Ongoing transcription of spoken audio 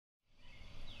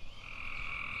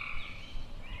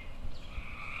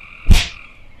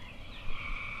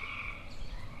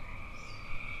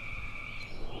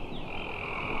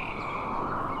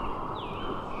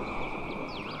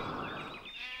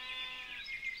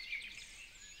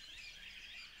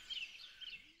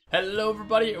Hello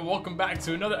everybody and welcome back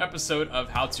to another episode of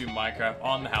How To Minecraft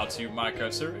on the How To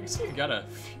Minecraft server. You can see we got a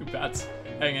few bats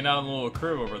hanging out in the little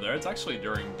crib over there. It's actually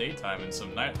during daytime and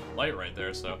some night light right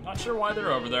there, so not sure why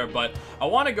they're over there, but I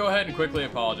want to go ahead and quickly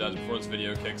apologize before this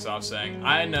video kicks off saying,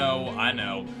 I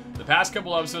know, the past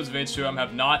couple episodes of H2M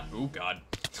have not, oh god.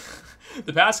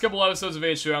 The past couple episodes of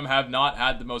H2M have not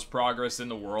had the most progress in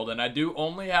the world, and I do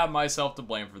only have myself to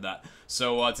blame for that.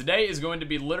 So today is going to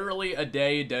be literally a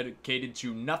day dedicated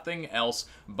to nothing else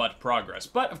but progress.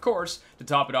 But of course, to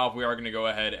top it off, we are going to go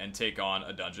ahead and take on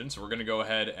a dungeon. So we're going to go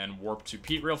ahead and warp to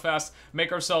Pete real fast,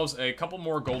 make ourselves a couple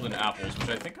more golden apples, which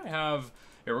I think I have.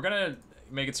 Here, we're going to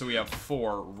make it so we have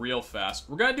 4 real fast.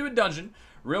 We're going to do a dungeon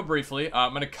real briefly. I'm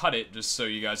going to cut it just so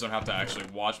you guys don't have to actually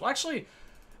watch. Well, actually,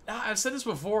 I've said this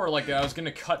before, like, I was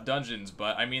gonna cut dungeons,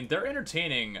 but, I mean, they're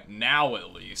entertaining now,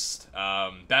 at least.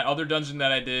 That other dungeon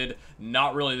that I did,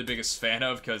 not really the biggest fan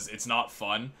of, because it's not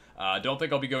fun. Don't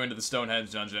think I'll be going to the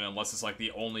Stonehenge dungeon unless it's, like,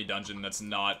 the only dungeon that's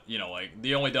not, you know, like,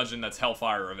 the only dungeon that's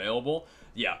Hellfire available.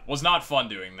 Yeah, was not fun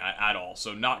doing that at all,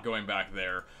 so not going back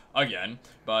there again.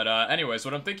 But, anyways,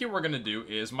 what I'm thinking we're gonna do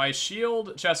is my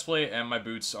shield, chestplate, and my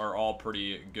boots are all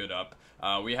pretty good up.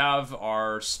 We have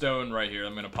our stone right here.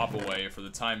 I'm going to pop away for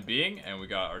the time being, and we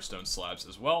got our stone slabs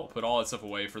as well. Put all that stuff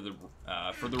away for the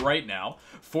right now.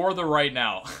 For the right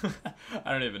now.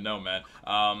 I don't even know, man.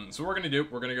 So what we're going to do,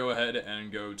 we're going to go ahead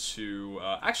and go to...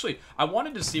 actually, I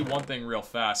wanted to see one thing real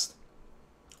fast.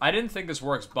 I didn't think this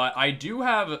works, but I do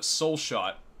have Soul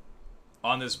Shot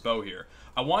on this bow here.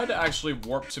 I wanted to actually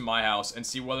warp to my house and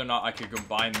see whether or not I could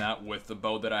combine that with the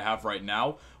bow that I have right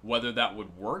now, whether that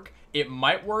would work. It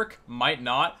might work, might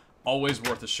not. Always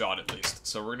worth a shot at least.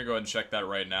 So we're going to go ahead and check that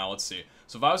right now. Let's see.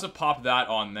 So if I was to pop that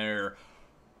on there...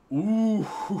 Ooh.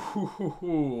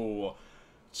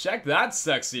 Check that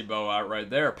sexy bow out right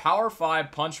there. Power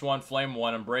 5, Punch 1, Flame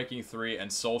 1, and Breaking 3,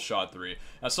 and Soul Shot 3.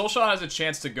 Now Soul Shot has a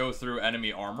chance to go through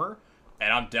enemy armor,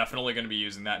 and I'm definitely going to be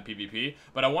using that in PvP.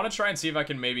 But I want to try and see if I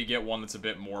can maybe get one that's a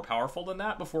bit more powerful than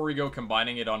that before we go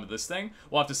combining it onto this thing.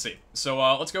 We'll have to see. So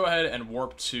let's go ahead and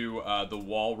warp to the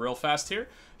wall real fast here.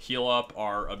 Heal up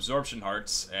our absorption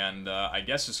hearts, and I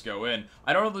guess just go in.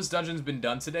 I don't know if this dungeon's been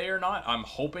done today or not. I'm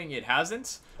hoping it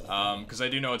hasn't, because I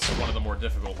do know it's one of the more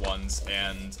difficult ones,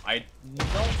 and I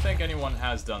don't think anyone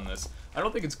has done this. I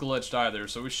don't think it's glitched either,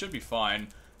 so we should be fine.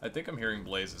 I think I'm hearing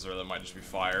blazes, or that might just be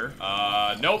fire.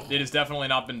 Nope, it has definitely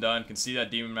not been done. Can see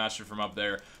that Demon Master from up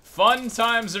there. Fun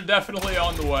times are definitely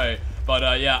on the way.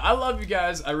 But, yeah, I love you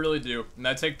guys. I really do. And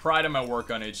I take pride in my work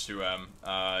on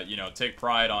H2M. You know, take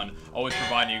pride on always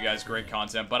providing you guys great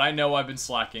content. But I know I've been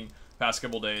slacking past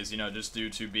couple days, you know, just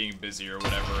due to being busy or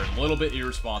whatever, and a little bit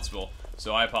irresponsible.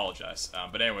 So I apologize.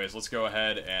 But anyways, let's go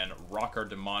ahead and rock our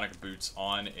demonic boots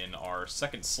on in our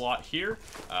second slot here.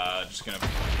 Just gonna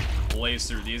blaze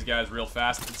through these guys real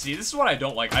fast. See, this is what I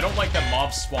don't like. I don't like that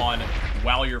mobs spawn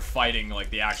while you're fighting, like,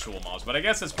 the actual mobs. But I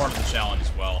guess that's part of the challenge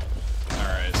as well.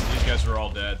 Alright, so these guys are all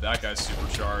dead. That guy's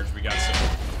supercharged. We got some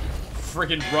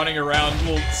freaking running around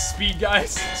little speed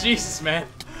guys. Jesus, man.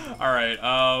 Alright,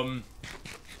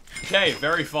 okay,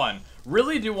 very fun.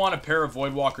 Really do want a pair of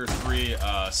Voidwalker 3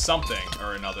 something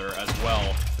or another as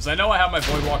well. Because I know I have my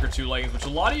Voidwalker 2 leggings, which a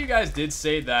lot of you guys did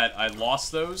say that I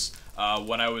lost those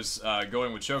when I was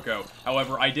going with Choco.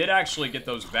 However, I did actually get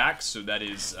those back, so that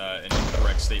is an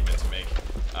incorrect statement to make.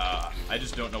 I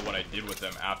just don't know what I did with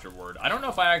them afterward. I don't know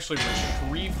if I actually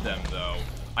retrieved them, though.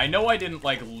 I know I didn't,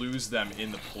 like, lose them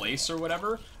in the place or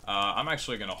whatever. I'm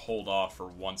actually gonna hold off for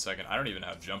 1 second. I don't even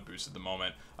have jump boost at the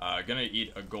moment. Gonna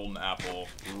eat a golden apple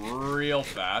real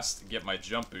fast, get my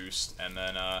jump boost, and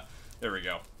then, there we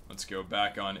go. Let's go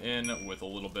back on in with a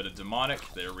little bit of demonic.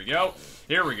 There we go.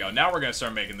 Here we go. Now we're gonna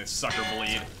start making this sucker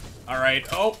bleed. Alright.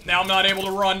 Oh, now I'm not able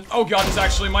to run. Oh god, this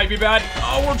actually might be bad.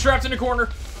 Oh, we're trapped in a corner.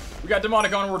 We got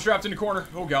demonic on, we're trapped in a corner.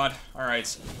 Oh god.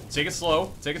 Alright. Take it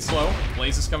slow. Take it slow.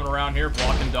 Blaze is coming around here.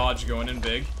 Block and dodge going in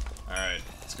big. Alright.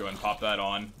 Let's go ahead and pop that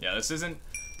on. Yeah, this isn't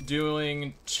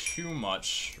doing too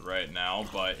much right now,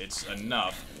 but it's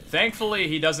enough. Thankfully,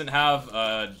 he doesn't have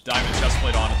a diamond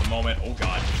chestplate on at the moment. Oh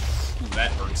god. Ooh,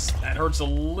 that hurts. That hurts a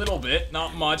little bit.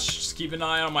 Not much. Just keep an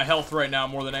eye on my health right now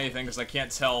more than anything, because I can't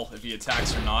tell if he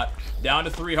attacks or not. Down to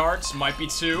 3 hearts. Might be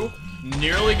 2.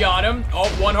 Nearly got him. Oh,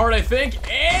 1 heart, I think.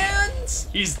 And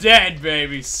he's dead,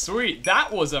 baby. Sweet.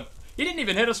 That was a... He didn't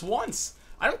even hit us once.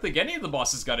 I don't think any of the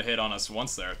bosses got a hit on us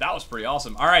once there. That was pretty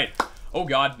awesome. All right. Oh,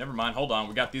 God. Never mind. Hold on.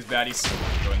 We got these baddies.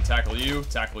 Go ahead and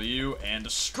tackle you, and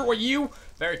destroy you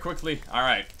very quickly. All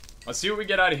right. Let's see what we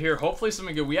get out of here. Hopefully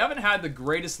something good. We haven't had the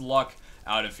greatest luck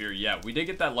out of here yet. We did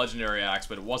get that legendary axe,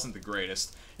 but it wasn't the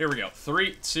greatest. Here we go.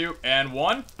 3, 2, and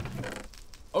 1.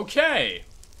 Okay.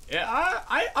 Yeah,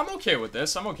 I'm okay with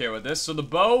this. I'm okay with this. So the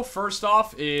bow, first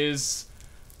off, is...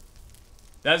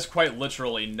 That is quite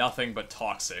literally nothing but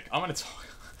toxic. I'm gonna talk...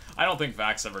 I don't think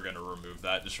Vac's ever gonna remove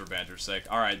that, just for banter's sake.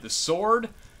 Alright, the sword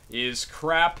is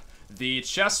crap. The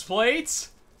chest plate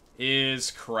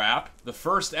is crap. The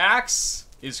first axe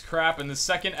is crap, and the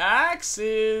second axe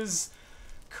is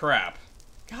crap.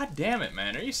 God damn it,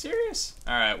 man. Are you serious?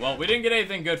 Alright, well, we didn't get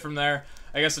anything good from there.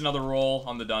 I guess another roll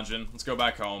on the dungeon. Let's go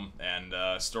back home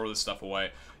and store this stuff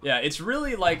away. Yeah, it's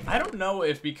really like, I don't know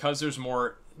if because there's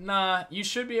more... Nah, you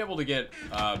should be able to get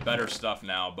better stuff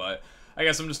now, but I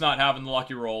guess I'm just not having the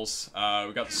lucky rolls.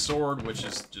 We got the sword, which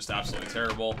is just absolutely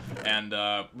terrible, and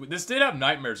this did have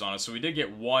nightmares on us, so we did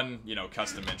get one, you know,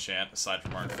 custom enchant, aside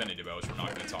from our infinity bow, which we're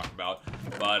not going to talk about,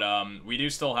 but we do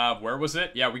still have... Where was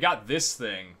it? Yeah, we got this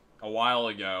thing a while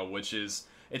ago, which is...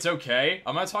 It's okay.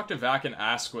 I'm going to talk to Vac and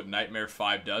ask what Nightmare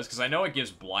 5 does, because I know it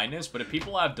gives blindness, but if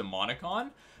people have Demonic on,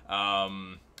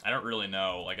 I don't really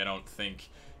know. Like, I don't think,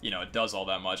 you know, it does all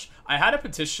that much. I had a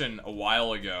petition a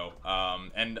while ago,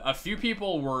 and a few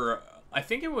people were... I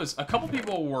think it was... A couple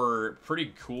people were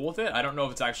pretty cool with it. I don't know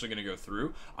if it's actually going to go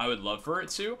through. I would love for it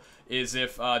to. Is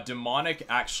if Demonic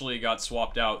actually got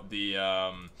swapped out the...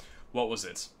 what was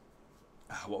it?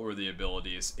 What were the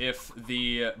abilities? If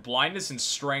the blindness and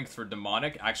strength for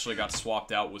demonic actually got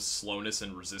swapped out with slowness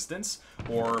and resistance,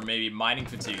 or maybe mining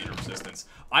fatigue and resistance,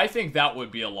 I think that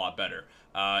would be a lot better.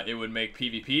 It would make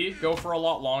PvP go for a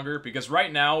lot longer, because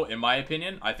right now, in my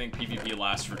opinion, I think PvP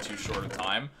lasts for too short a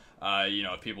time. You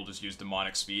know, if people just use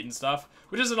demonic speed and stuff,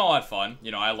 which isn't all that fun.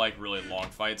 You know, I like really long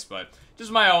fights, but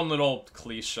just my own little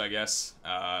cliche, I guess.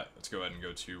 Let's go ahead and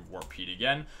go to Warp Heat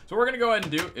again. So what we're going to go ahead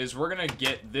and do is we're going to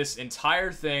get this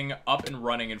entire thing up and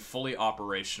running and fully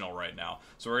operational right now.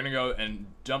 So we're going to go and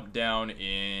jump down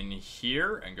in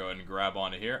here and go ahead and grab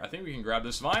onto here. I think we can grab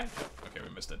this vine. Okay,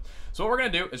 we missed it. So what we're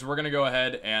going to do is we're going to go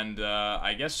ahead and,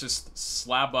 I guess, just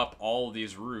slab up all of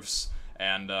these roofs.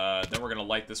 And then we're going to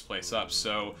light this place up.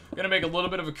 So I'm going to make a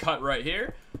little bit of a cut right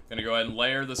here. Going to go ahead and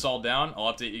layer this all down.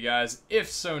 I'll update you guys if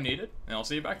so needed. And I'll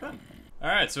see you back then.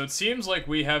 Alright, so it seems like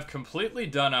we have completely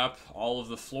done up all of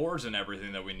the floors and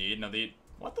everything that we need. Now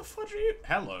what the fudge are you?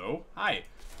 Hello. Hi.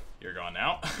 You're gone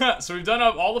now. So we've done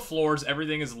up all the floors.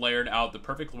 Everything is layered out the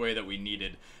perfect way that we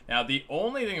needed. Now, the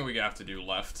only thing we have to do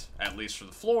left, at least for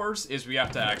the floors, is we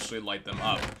have to actually light them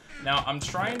up. Now, I'm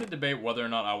trying to debate whether or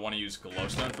not I want to use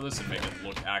glowstone for this and make it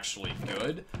look actually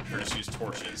good, or just use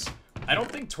torches. I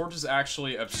don't think torches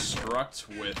actually obstruct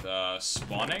with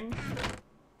spawning.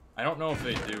 I don't know if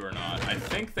they do or not. I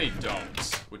think they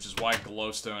don't, which is why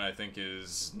glowstone, I think,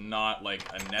 is not, like,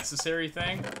 a necessary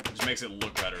thing. It just makes it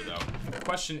look better, though. The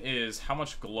question is, how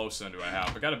much glowstone do I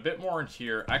have? I got a bit more in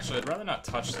here. Actually, I'd rather not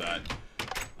touch that.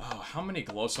 Oh, how many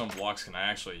glowstone blocks can I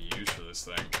actually use for this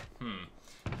thing?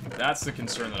 That's the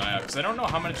concern that I have, because I don't know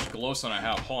how much glowstone I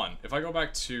have. Hold on. If I go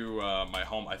back to my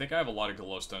home, I think I have a lot of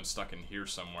glowstone stuck in here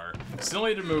somewhere. Still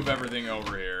need to move everything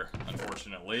over here,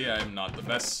 unfortunately. I am not the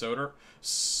best sorter.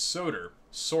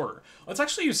 Let's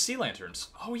actually use sea lanterns.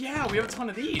 Oh yeah, we have a ton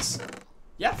of these.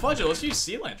 Yeah, fudge it. Let's use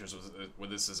sea lanterns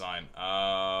with this design.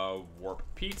 Warp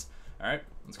Pete. Alright,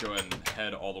 let's go ahead and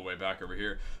head all the way back over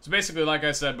here. So basically, like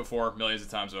I said before, millions of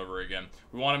times over again,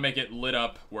 we want to make it lit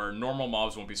up where normal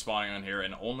mobs won't be spawning on here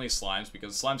and only slimes,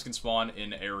 because slimes can spawn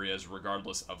in areas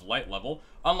regardless of light level,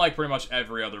 unlike pretty much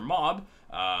every other mob,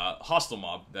 hostile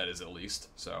mob, that is at least.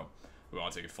 So we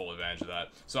want to take full advantage of that.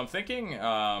 So I'm thinking,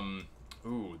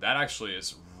 ooh, that actually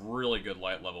is really good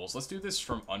light levels. Let's do this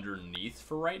from underneath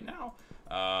for right now.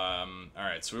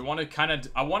 Alright, so we want to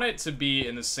I want it to be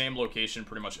in the same location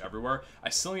pretty much everywhere. I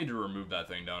still need to remove that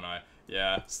thing, don't I?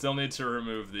 Yeah, still need to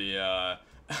remove the,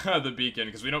 the beacon,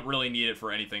 because we don't really need it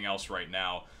for anything else right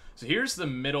now. So here's the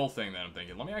middle thing that I'm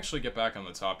thinking. Let me actually get back on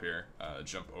the top here,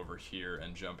 jump over here,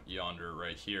 and jump yonder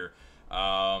right here.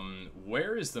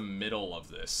 Where is the middle of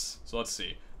this? So let's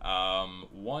see.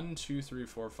 1, 2, 3,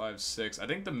 4, 5, 6. I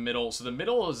think the middle, so the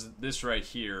middle is this right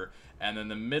here, and then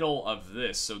the middle of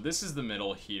this. So this is the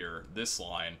middle here, this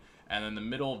line, and then the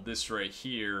middle of this right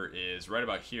here is right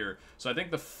about here. So I think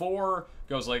the 4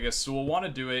 goes like this, so we'll want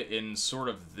to do it in sort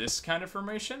of this kind of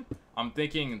formation. I'm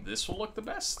thinking this will look the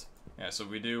best. Yeah, so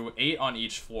if we do 8 on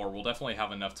each floor, we'll definitely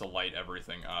have enough to light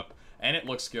everything up, and it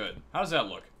looks good. How does that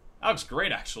look? That looks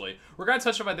great, actually. We're going to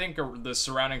touch up, I think, the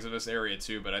surroundings of this area,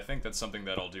 too, but I think that's something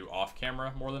that I'll do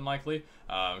off-camera, more than likely,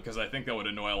 because I think that would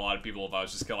annoy a lot of people if I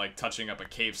was just, like, touching up a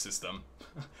cave system.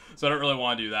 So I don't really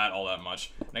want to do that all that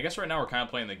much. And I guess right now we're kind of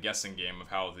playing the guessing game of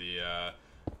how the,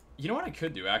 You know what I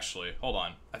could do, actually? Hold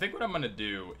on. I think what I'm going to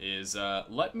do is,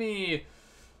 let me...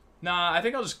 Nah, I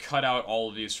think I'll just cut out all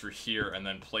of these for here and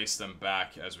then place them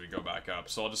back as we go back up.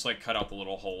 So I'll just like cut out the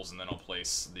little holes and then I'll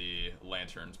place the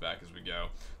lanterns back as we go.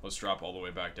 Let's drop all the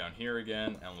way back down here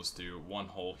again and let's do one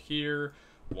hole here,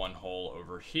 one hole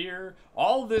over here.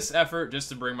 All this effort just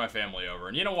to bring my family over.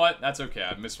 And you know what? That's okay.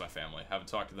 I've missed my family. Haven't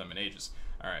talked to them in ages.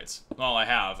 Alright. Well, I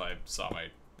have. I saw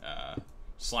my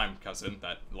slime cousin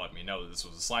that let me know that this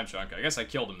was a slime chunk. I guess I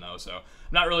killed him though, so I'm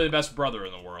not really the best brother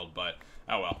in the world, but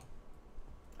oh well.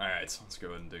 Alright, so let's go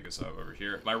ahead and dig this up over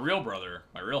here. My real brother,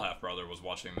 my real half-brother was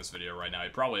watching this video right now.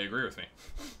 He'd probably agree with me.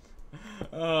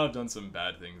 Oh, I've done some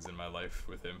bad things in my life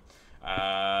with him.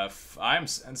 I'm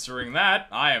censoring that.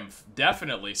 I am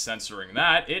definitely censoring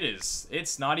that.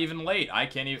 It's not even late. I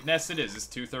can't even, yes it is. It's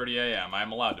 2:30 a.m.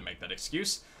 I'm allowed to make that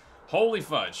excuse. Holy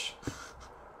fudge.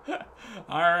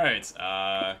 Alright,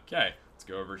 okay. Let's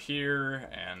go over here,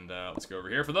 and let's go over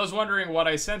here. For those wondering what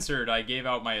I censored, I gave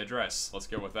out my address. Let's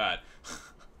go with that.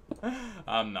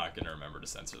 I'm not gonna remember to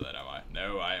censor that, am I?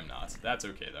 No, I am not. That's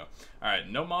okay, though. Alright,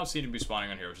 no mobs seem to be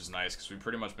spawning on here, which is nice, because we've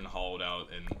pretty much been hollowed out,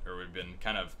 or we've been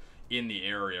kind of in the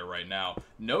area right now.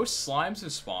 No slimes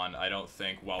have spawned, I don't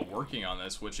think, while working on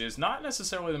this, which is not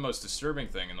necessarily the most disturbing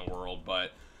thing in the world,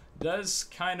 but does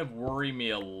kind of worry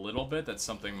me a little bit that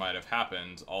something might have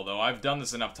happened, although I've done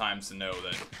this enough times to know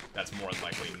that that's more than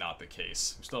likely not the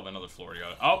case. We still have another floor to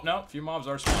go. Oh, no, a few mobs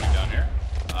are spawning down here.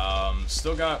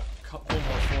 Still got a couple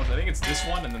more floors. I think it's this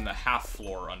one and then the half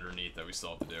floor underneath that we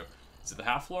still have to do. Is it the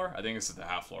half floor? I think it's the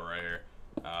half floor right here.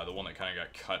 The one that kind of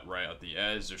got cut right at the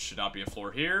edge. There should not be a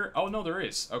floor here. Oh, no, there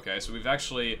is. Okay, so we've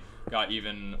actually got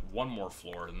even one more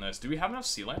floor than this. Do we have enough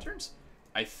sea lanterns?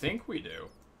 I think we do.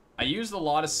 I used a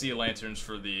lot of sea lanterns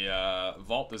for the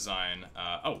vault design.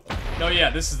 Oh, no, yeah,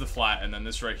 this is the flat, and then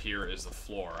this right here is the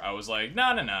floor. I was like,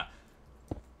 nah.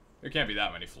 There can't be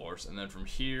that many floors. And then from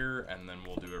here, and then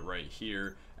we'll do it right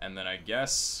here. And then I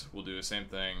guess we'll do the same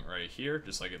thing right here,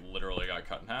 just like it literally got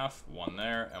cut in half. One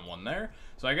there, and one there.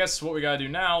 So I guess what we gotta do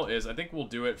now is, I think we'll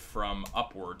do it from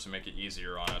upward to make it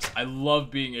easier on us. I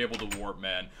love being able to warp,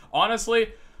 man.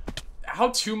 Honestly, How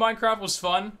to Minecraft was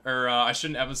fun, or I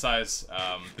shouldn't emphasize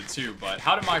the two, but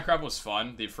How to Minecraft was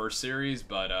fun, the first series,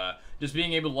 but just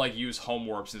being able to like use home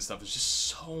warps and stuff is just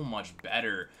so much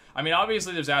better. I mean,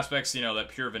 obviously there's aspects, you know, that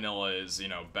pure vanilla is, you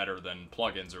know, better than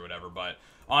plugins or whatever, but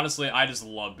honestly, I just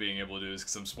love being able to do this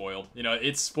because I'm spoiled. You know,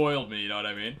 it spoiled me, you know what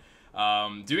I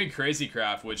mean? Doing Crazy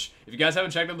Craft, which, if you guys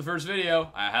haven't checked out the first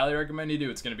video, I highly recommend you do.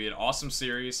 It's going to be an awesome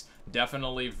series.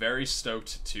 Definitely very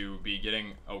stoked to be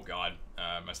getting... Oh, God.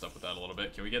 Messed up with that a little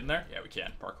bit. Can we get in there? Yeah, we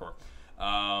can. Parkour.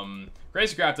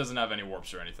 Crazy Craft doesn't have any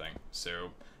warps or anything,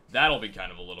 so that'll be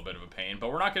kind of a little bit of a pain.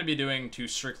 But we're not going to be doing too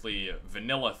strictly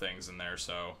vanilla things in there,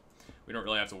 so we don't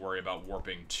really have to worry about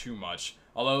warping too much.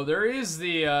 Although there is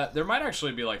the... there might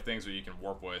actually be, like, things that you can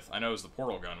warp with. I know it was the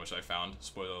portal gun, which I found.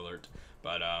 Spoiler alert.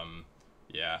 But,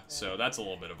 yeah, so that's a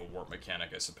little bit of a warp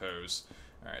mechanic, I suppose.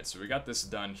 Alright, so we got this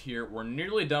done here. We're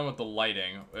nearly done with the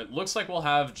lighting. It looks like we'll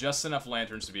have just enough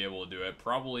lanterns to be able to do it.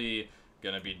 Probably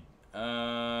gonna be,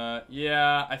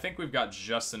 yeah, I think we've got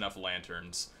just enough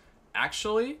lanterns.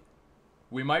 Actually,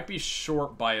 we might be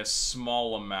short by a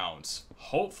small amount.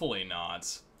 Hopefully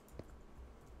not.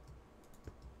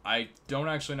 I don't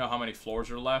actually know how many floors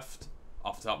are left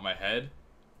off the top of my head.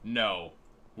 No.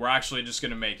 We're actually just going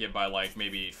to make it by, like,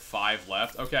 maybe 5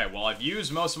 left. Okay, well, I've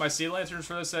used most of my sea lanterns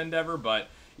for this endeavor, but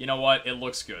you know what? It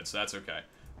looks good, so that's okay.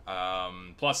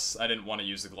 Plus, I didn't want to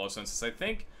use the glowstone since I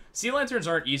think sea lanterns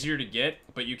aren't easier to get,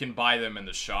 but you can buy them in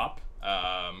the shop.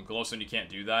 Glowstone, you can't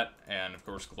do that, and, of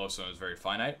course, glowstone is very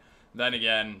finite. Then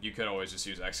again, you could always just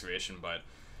use excavation, but,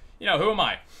 you know, who am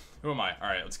I? Who am I?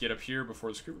 Alright, let's get up here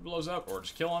before the creeper blows up, or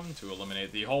just kill him to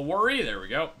eliminate the whole worry. There we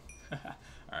go.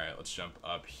 Alright, let's jump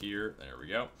up here. There we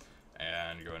go.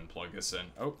 And go ahead and plug this in.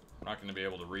 Oh, we're not going to be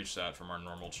able to reach that from our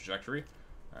normal trajectory.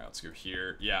 Alright, let's go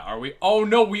here. Yeah, are we? Oh,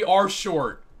 no, we are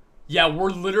short. Yeah, we're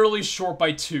literally short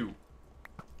by 2.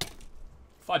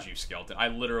 Fudge you, skeleton. I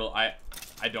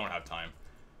don't have time.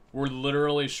 We're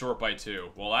literally short by 2.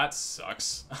 Well, that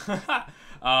sucks.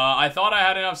 I thought I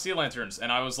had enough sea lanterns,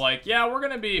 and I was like, yeah, we're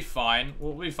going to be fine.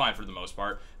 We'll be fine for the most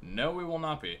part. No, we will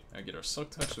not be. I get our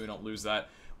silk touch so we don't lose that.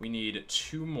 We need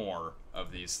 2 more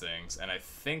of these things, and I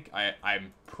think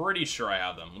I'm pretty sure I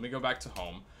have them. Let me go back to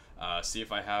home, see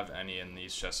if I have any in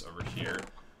these chests over here.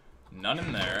 None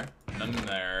in there, none in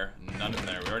there, none in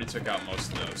there. We already took out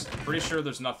most of those. I'm pretty sure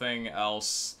there's nothing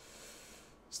else.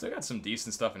 Still got some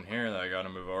decent stuff in here that I gotta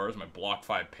move over. There's my block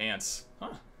 5 pants.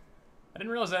 Huh. I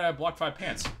didn't realize that I had block 5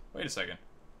 pants. Wait a second.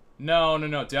 No.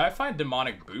 Did I find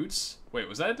demonic boots? Wait,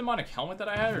 was that a demonic helmet that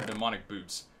I had, or demonic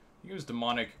boots? I think it was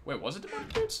demonic... Wait, was it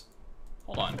demonic boots?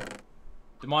 Hold on.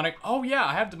 Demonic. Oh, yeah,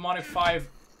 I have Demonic 5.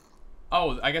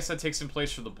 Oh, I guess that takes in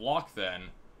place for the block then.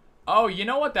 Oh, you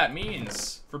know what that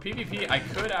means? For PvP, I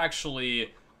could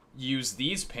actually use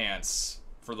these pants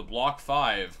for the block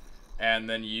 5 and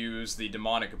then use the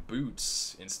demonic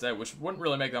boots instead, which wouldn't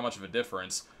really make that much of a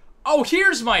difference. Oh,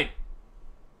 here's my...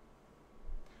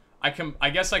 I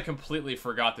guess I completely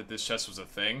forgot that this chest was a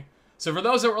thing. So for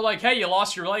those that were like, hey, you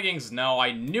lost your leggings. No,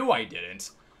 I knew I didn't.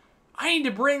 I need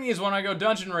to bring these when I go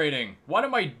dungeon raiding. What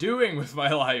am I doing with my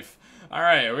life?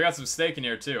 Alright, we got some steak in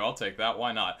here too. I'll take that.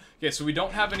 Why not? Okay, so we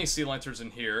don't have any sea lanterns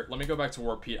in here. Let me go back to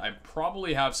Warp Pete. I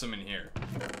probably have some in here.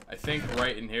 I think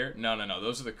right in here. No.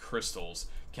 Those are the crystals.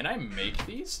 Can I make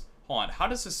these? Hold on. How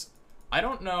does this... I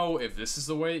don't know if this is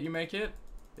the way that you make it.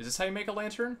 Is this how you make a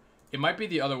lantern? It might be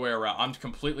the other way around. I'm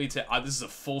completely... this is a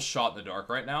full shot in the dark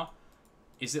right now.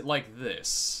 Is it like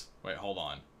this? Wait, hold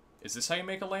on. Is this how you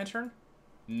make a lantern?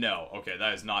 No. Okay,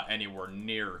 that is not anywhere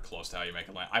near close to how you make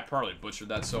a lantern. I probably butchered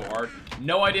that so hard.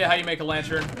 No idea how you make a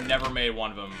lantern. Never made one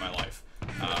of them in my life.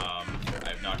 I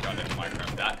have not gotten into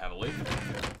Minecraft that heavily.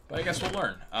 But I guess we'll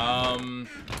learn.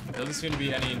 Doesn't seem to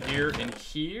be any in here. In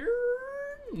here?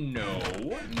 No.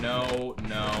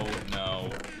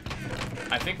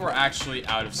 I think we're actually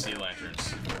out of sea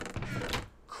lanterns.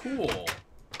 Cool.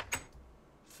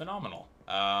 Phenomenal.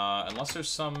 Unless there's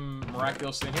some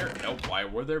miraculous thing here. Nope, why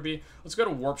would there be? Let's go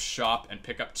to Warp Shop and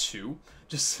pick up 2.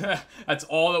 Just, that's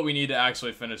all that we need to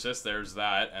actually finish this. There's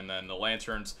that, and then the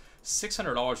lanterns,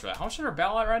 $600 for that. How much is our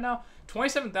battle at right now?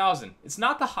 27,000. It's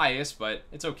not the highest, but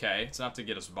it's okay. It's enough to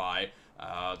get us by.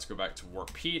 Let's go back to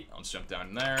Warp Pete. Let's jump down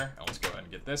in there, and let's go ahead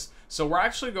and get this. So we're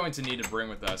actually going to need to bring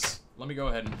with us... Let me go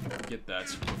ahead and get that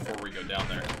before we go down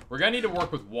there. We're going to need to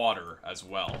work with water as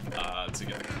well to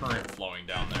get the current flowing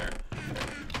down there.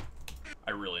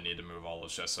 I really need to move all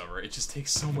those chests over. It just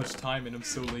takes so much time, and I'm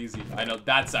so lazy. I know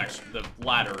that's actually... The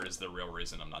ladder is the real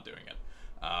reason I'm not doing it.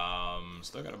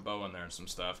 Still got a bow in there and some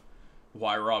stuff.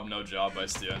 Why Rob No Job by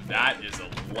Steven. That is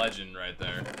a legend right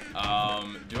there.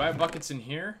 Do I have buckets in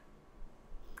here?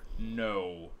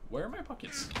 No. Where are my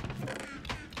buckets?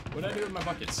 What did I do with my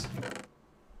buckets?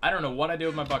 I don't know what I did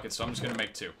with my buckets, so I'm just gonna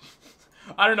make 2.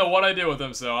 I don't know what I did with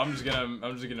them, so I'm just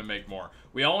gonna make more.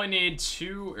 We only need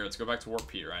 2. Here, let's go back to Warp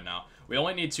Pete right now. We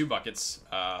only need 2 buckets.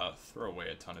 Throw away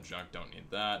a ton of junk. Don't need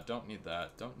that. Don't need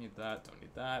that. Don't need that. Don't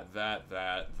need that. That,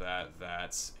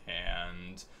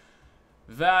 and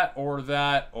that,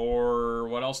 or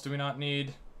what else do we not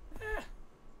need?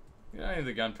 I need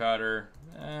the gunpowder.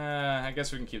 I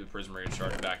guess we can keep the prismarine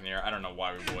shards back in here. I don't know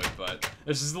why we would, but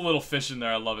there's just a little fish in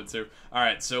there. I love it too.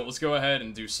 Alright, so let's go ahead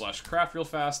and do /craft real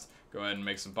fast. Go ahead and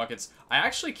make some buckets. I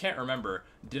actually can't remember.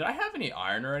 Did I have any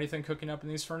iron or anything cooking up in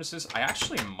these furnaces? I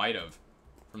actually might have.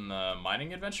 From the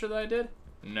mining adventure that I did?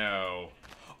 No.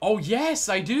 Oh, yes,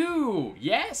 I do!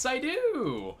 Yes, I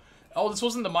do! Oh, this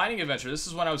wasn't the mining adventure. This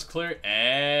is when I was clear.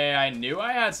 Hey, I knew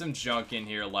I had some junk in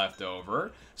here left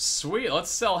over. Sweet,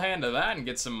 let's sell hand to that and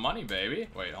get some money, baby.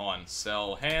 Wait, hold on.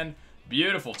 Sell hand.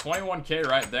 Beautiful, 21K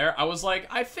right there. I was like,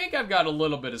 I think I've got a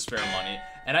little bit of spare money.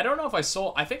 And I don't know if I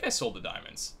sold... I think I sold the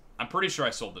diamonds. I'm pretty sure I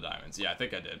sold the diamonds. Yeah, I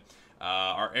think I did.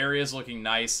 Our area's looking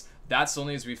nice. That still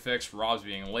needs to be fixed. Rob's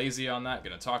being lazy on that.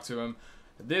 Gonna talk to him.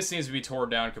 This needs to be torn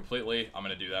down completely. I'm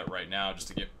going to do that right now just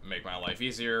to make my life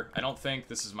easier. I don't think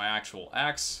this is my actual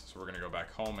axe, so we're going to go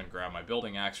back home and grab my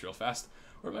building axe real fast.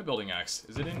 Where's my building axe?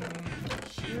 Is it in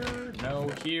here? No,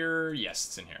 here. Yes,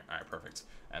 it's in here. All right, perfect.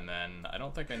 And then I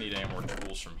don't think I need any more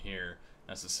tools from here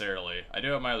necessarily. I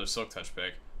do have my other Silk Touch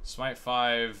pick. Smite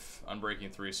 5,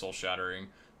 Unbreaking 3, Soul Shattering.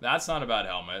 That's not a bad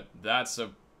helmet. That's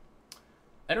a...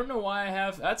 I don't know why I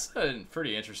have... That's a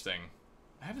pretty interesting...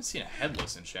 I haven't seen a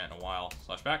headless enchant in a while.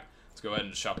 Flashback. Let's go ahead and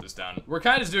just chop this down. We're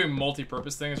kind of just doing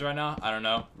multi-purpose things right now. I don't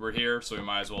know. We're here, so we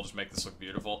might as well just make this look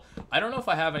beautiful. I don't know if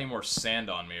I have any more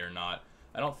sand on me or not.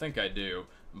 I don't think I do.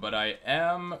 But I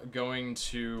am going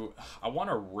to... I want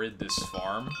to rid this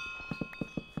farm.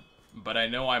 But I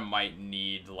know I might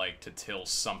need, like, to till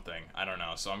something. I don't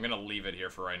know. So I'm going to leave it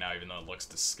here for right now, even though it looks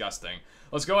disgusting.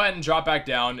 Let's go ahead and drop back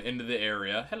down into the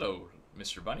area. Hello,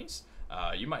 Mr. Bunnies.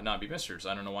 You might not be misters.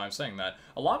 I don't know why I'm saying that.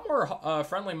 A lot more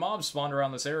friendly mobs spawned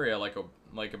around this area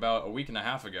like about a week and a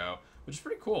half ago, which is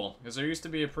pretty cool, because there used to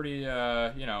be a pretty,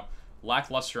 you know,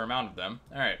 lackluster amount of them.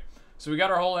 Alright, so we got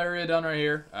our whole area done right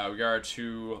here. We got our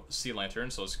 2 sea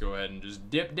lanterns, so let's go ahead and just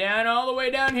dip down all the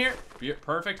way down here.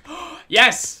 Perfect.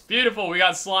 Yes! Beautiful! We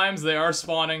got slimes. They are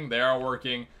spawning. They are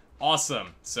working. Awesome.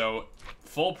 So,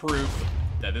 full proof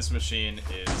that this machine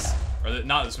is... Or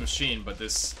not this machine, but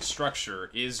this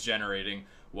structure is generating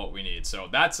what we need. So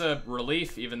that's a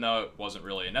relief, even though it wasn't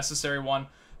really a necessary one.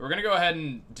 We're going to go ahead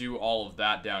and do all of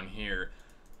that down here.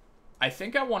 I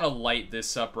think I want to light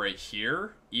this up right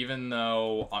here, even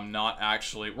though I'm not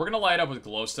actually... We're going to light up with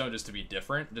glowstone just to be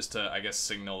different, just to, I guess,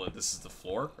 signal that this is the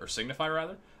floor, or signify,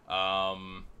 rather. How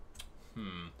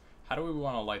do we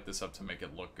want to light this up to make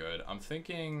it look good? I'm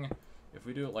thinking if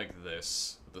we do it like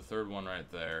this, the third one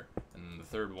right there, and the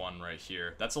third one right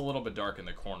here. That's a little bit dark in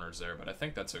the corners there, but I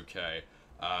think that's okay.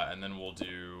 And then we'll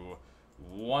do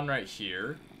one right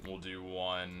here. We'll do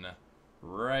one...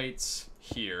 right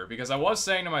here, because I was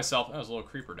saying to myself, oh, there's a little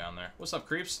creeper down there. What's up,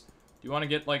 creeps? Do you want to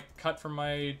get, like, cut from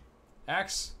my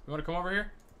axe? You want to come over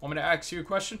here? Want me to ask you a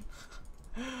question?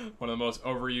 One of the most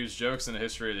overused jokes in the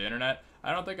history of the internet.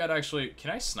 I don't think I'd actually... Can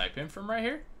I snipe him from right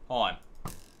here? Hold on.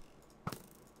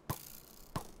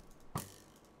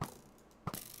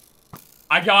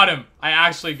 I got him! I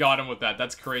actually got him with that.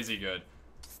 That's crazy good.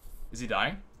 Is he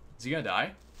dying? Is he gonna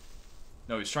die?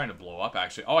 No, he's trying to blow up,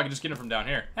 actually. Oh, I can just get him from down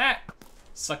here. Ah!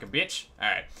 Suck a bitch.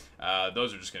 Alright.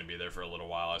 Those are just going to be there for a little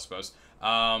while, I suppose.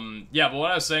 Yeah, but what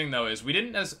I was saying, though, is we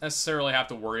didn't necessarily have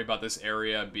to worry about this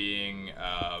area being,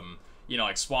 you know,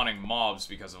 like spawning mobs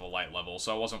because of a light level,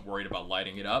 so I wasn't worried about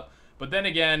lighting it up. But then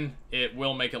again, it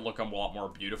will make it look a lot more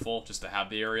beautiful just to have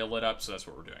the area lit up, so that's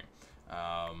what we're doing.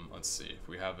 Let's see. If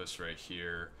we have this right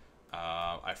here,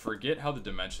 I forget how the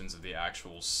dimensions of the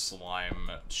actual slime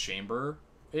chamber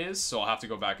is, so I'll have to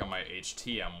go back on my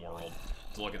HTM world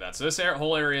to look at that. So this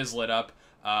whole area is lit up.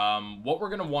 What we're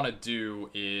going to want to do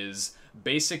is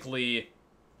basically...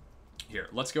 Here,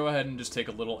 let's go ahead and just take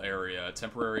a little area, a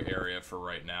temporary area for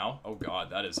right now. Oh god,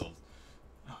 that is a...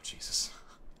 Oh, Jesus.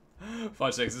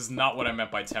 Fudge sakes, this is not what I meant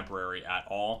by temporary at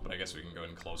all, but I guess we can go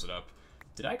ahead and close it up.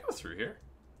 Did I go through here?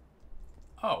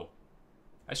 Oh.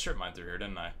 I strip mined through here,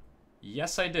 didn't I?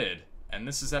 Yes, I did. And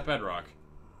this is at bedrock.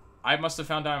 I must have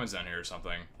found diamonds down here or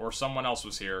something. Or someone else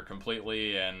was here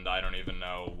completely, and I don't even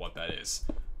know what that is.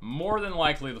 More than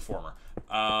likely the former.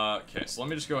 Okay, so let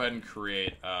me just go ahead and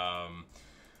create an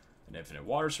infinite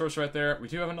water source right there. We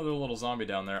do have another little zombie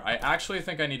down there. I actually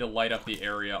think I need to light up the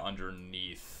area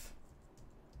underneath,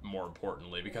 more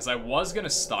importantly, because I was going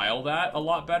to style that a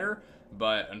lot better,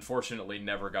 but unfortunately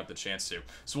never got the chance to.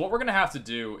 So what we're going to have to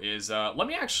do is, let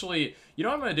me actually, you know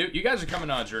what I'm going to do? You guys are coming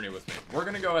on a journey with me. We're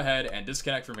going to go ahead and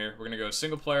disconnect from here. We're going to go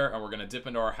single player, and we're going to dip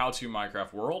into our how-to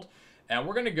Minecraft world. And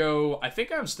we're going to go, I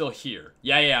think I'm still here.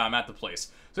 Yeah, I'm at the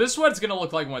place. So this is what it's going to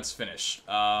look like when it's finished.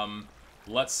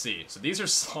 Let's see. So these are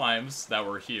slimes that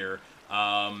were here.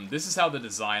 This is how the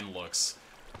design looks.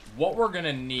 What we're going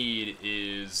to need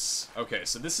is... Okay,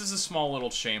 so this is a small little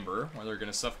chamber where they're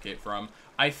going to suffocate from.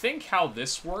 I think how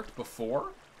this worked before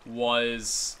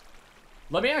was...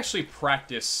 Let me actually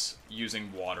practice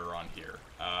using water on here.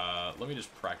 Let me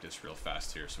just practice real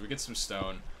fast here. So we get some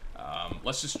stone.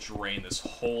 Let's just drain this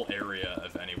whole area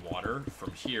of any water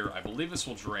from here. I believe this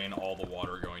will drain all the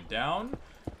water going down.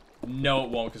 No, it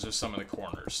won't, because there's some in the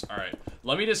corners. Alright,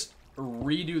 let me just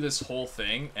redo this whole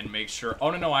thing and make sure...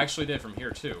 Oh, no, I actually did from here,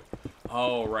 too.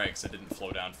 Oh, right, because it didn't flow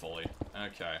down fully.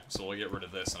 Okay, so we'll get rid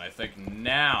of this, and I think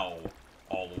now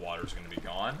all the water is going to be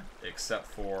gone, except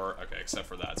for... Okay, except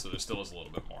for that, so there still is a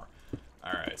little bit more.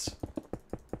 Alright.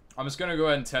 I'm just going to go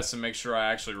ahead and test and make sure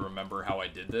I actually remember how I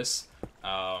did this,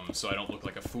 so I don't look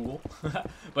like a fool.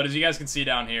 But as you guys can see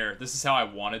down here, this is how I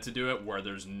wanted to do it, where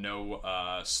there's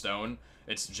no stone.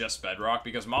 It's just bedrock,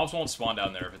 because mobs won't spawn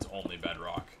down there if it's only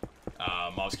bedrock.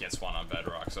 Mobs can't spawn on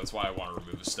bedrock, so that's why I want to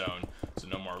remove the stone, so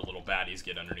no more little baddies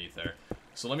get underneath there.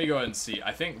 So let me go ahead and see.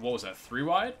 I think, what was that, 3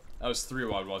 wide? That was 3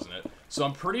 wide, wasn't it? So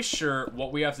I'm pretty sure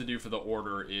what we have to do for the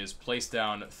order is place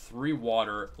down 3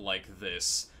 water like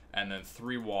this, and then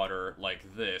 3 water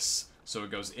like this, so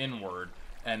it goes inward.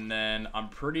 And then I'm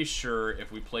pretty sure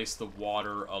if we place the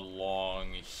water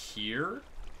along here,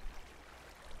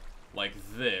 like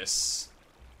this,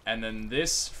 and then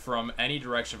this from any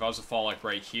direction, if I was to fall like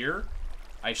right here,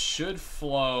 I should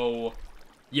flow...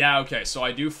 Yeah, okay, so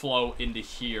I do flow into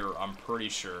here, I'm pretty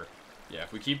sure. Yeah,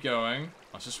 if we keep going,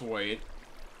 let's just wait.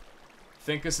 I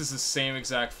think this is the same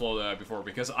exact flow that I had before,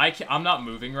 because I'm not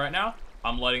moving right now.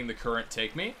 I'm letting the current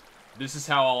take me. This is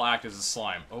how I'll act as a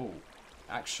slime. Oh,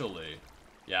 actually...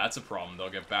 Yeah, that's a problem. They'll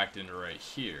get backed into right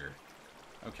here.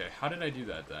 Okay, how did I do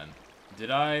that then?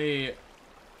 Did I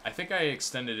think I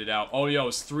extended it out. Oh, yo,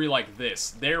 it's 3 like this.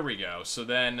 There we go. So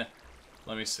then,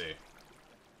 let me see.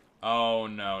 Oh,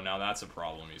 no, now that's a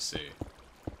problem, you see.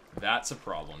 That's a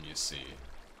problem, you see.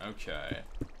 Okay.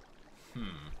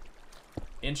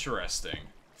 Interesting.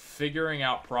 Figuring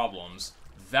out problems.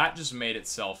 That just made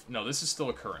itself... No, this is still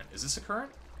a current. Is this a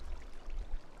current?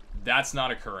 That's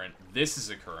not a current. This is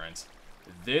a current.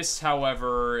 This,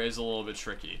 however, is a little bit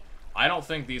tricky. I don't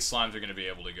think these slimes are going to be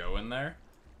able to go in there.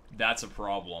 That's a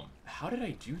problem. How did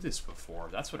I do this before?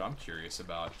 That's what I'm curious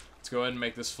about. Let's go ahead and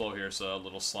make this flow here so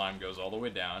little slime goes all the way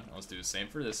down. Let's do the same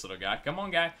for this little guy. Come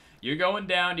on, guy. You're going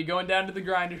down. You're going down to the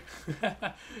grinder.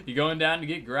 You're going down to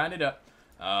get grinded up.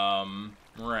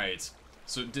 Right.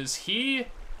 So does he...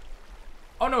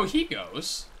 Oh, no, he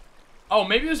goes. Oh,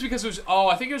 maybe it was because it was... Oh,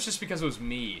 I think it was just because it was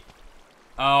me.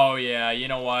 Oh, yeah, you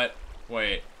know what?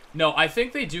 Wait. No, I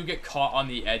think they do get caught on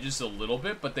the edges a little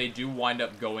bit, but they do wind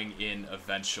up going in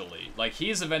eventually. Like,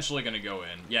 he's eventually going to go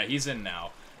in. Yeah, he's in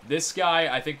now. This guy,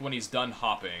 I think when he's done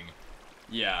hopping,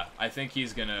 yeah, I think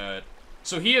he's going to...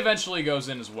 So he eventually goes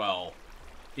in as well.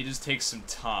 It just takes some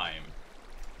time.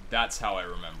 That's how I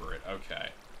remember it. Okay.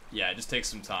 Yeah, it just takes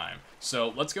some time.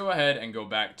 So let's go ahead and go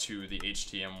back to the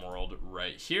HTM world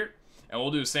right here. And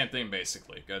we'll do the same thing,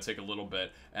 basically. Gotta take a little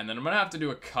bit. And then I'm gonna have to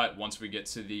do a cut once we get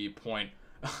to the point...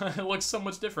 It looks so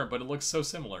much different, but it looks so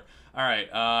similar. Alright,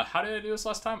 how did I do this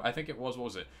last time? I think it was, what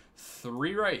was it?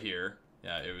 3 right here.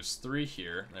 Yeah, it was 3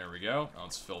 here. There we go. Now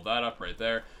let's fill that up right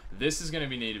there. This is gonna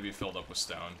need to be filled up with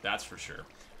stone. That's for sure.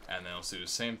 And then let's do the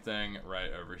same thing right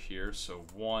over here. So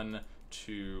 1,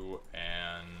 2,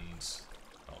 and...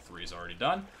 Well, 3 is already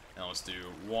done. And let's do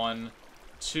 1,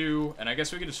 2, and I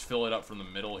guess we could just fill it up from the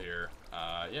middle here.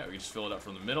 Yeah, we can just fill it up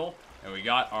from the middle. And we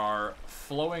got our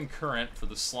flowing current for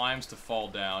the slimes to fall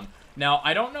down. Now,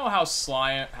 I don't know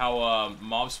how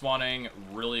mob spawning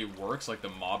really works, like the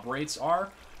mob rates are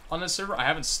on this server. I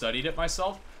haven't studied it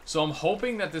myself. So I'm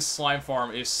hoping that this slime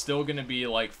farm is still going to be,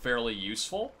 like, fairly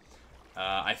useful.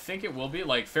 I think it will be,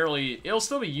 like, it'll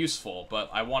still be useful, but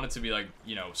I want it to be, like,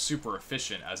 you know, super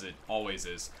efficient, as it always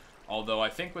is. Although I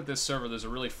think with this server, there's a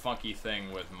really funky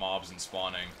thing with mobs and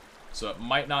spawning. So it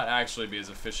might not actually be as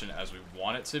efficient as we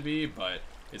want it to be, but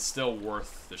it's still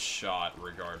worth the shot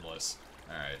regardless.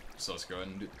 Alright, so let's go ahead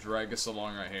and drag this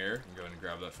along right here. And go ahead and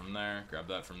grab that from there, grab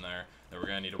that from there. Then we're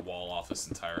going to need to wall off this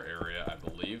entire area, I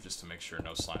believe, just to make sure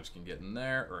no slimes can get in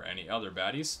there, or any other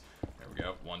baddies. There we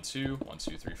go. 1, 2, 1,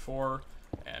 2, 3, 4,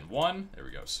 and 1. There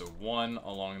we go. So 1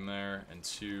 along there, and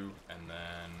 2, and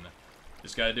then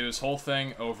just got to do this whole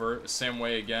thing over the same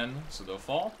way again, so they'll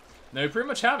fall. Now we pretty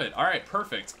much have it. Alright,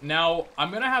 perfect. Now, I'm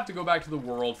going to have to go back to the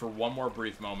world for one more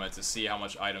brief moment to see how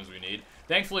much items we need.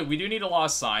 Thankfully, we do need a lot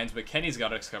of signs, but Kenny's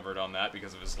got us covered on that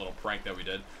because of his little prank that we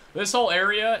did. This whole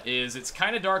area it's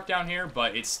kind of dark down here,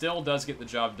 but it still does get the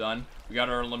job done. We got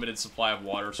our limited supply of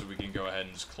water, so we can go ahead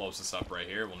and just close this up right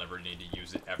here. We'll never need to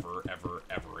use it ever, ever,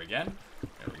 ever again.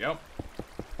 There we go.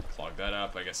 Clog that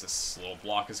up. I guess this little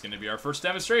block is going to be our first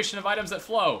demonstration of items that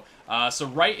flow. So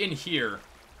right in here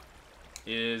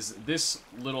is this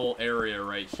little area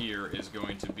right here is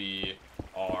going to be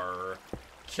our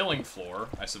killing floor,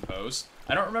 I suppose.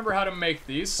 I don't remember how to make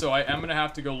these, so I am going to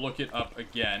have to go look it up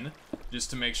again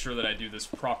just to make sure that I do this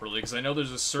properly, because I know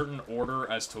there's a certain order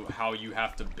as to how you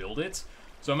have to build it.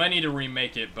 So I might need to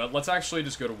remake it, but let's actually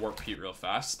just go to Warp Pete real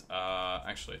fast.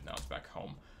 Actually, no, it's back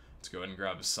home. Let's go ahead and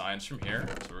grab the signs from here.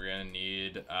 So we're going to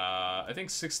need, I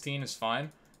think 16 is fine.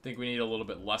 I think we need a little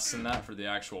bit less than that for the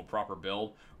actual proper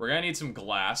build. We're going to need some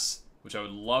glass, which I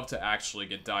would love to actually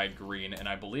get dyed green, and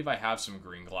I believe I have some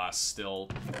green glass still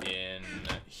in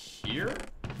here?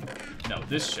 No,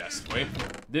 this chest. Wait,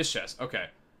 this chest. Okay.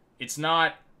 It's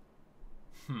not...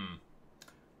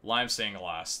 Lime stained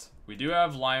glass. We do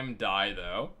have lime dye,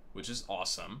 though, which is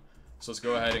awesome. So let's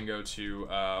go ahead and go to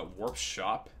Warp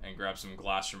Shop and grab some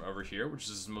glass from over here, which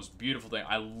is the most beautiful thing.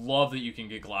 I love that you can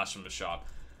get glass from the shop.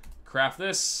 Craft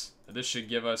this. This should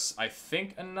give us, I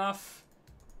think, enough.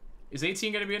 Is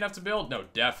 18 going to be enough to build? No,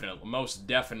 definitely. Most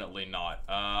definitely not.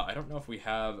 I don't know if we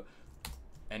have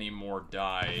any more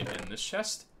dye in this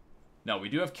chest. No, we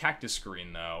do have cactus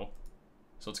green, though.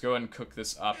 So let's go ahead and cook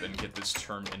this up and get this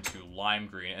turned into lime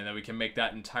green. And then we can make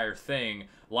that entire thing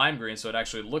lime green so it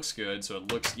actually looks good. So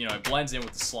it looks, you know, it blends in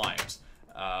with the slimes.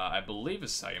 I believe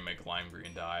this is how you make lime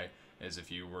green dye, is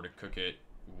if you were to cook it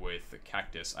with the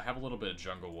cactus. I have a little bit of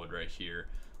jungle wood right here.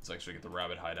 Let's actually get the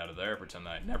rabbit hide out of there. Pretend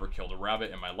that I never killed a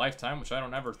rabbit in my lifetime, which I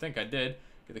don't ever think I did.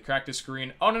 Get the cactus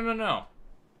green. Oh, no, no, no.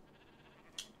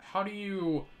 How do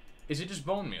you... Is it just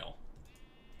bone meal?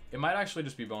 It might actually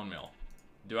just be bone meal.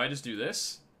 Do I just do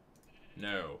this?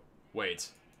 No. Wait.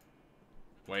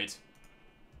 Wait.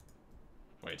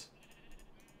 Wait.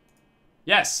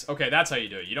 Yes! Okay, that's how you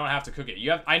do it. You don't have to cook it.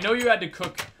 You have... I know you had to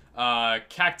cook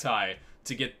cacti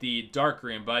to get the dark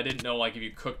green, but I didn't know, like, if you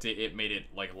cooked it, it made it,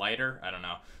 like, lighter. I don't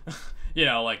know. You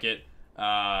know, like it,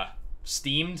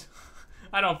 steamed.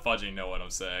 I don't fudging know what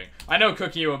I'm saying. I know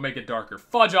cooking it would make it darker.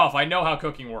 Fudge off, I know how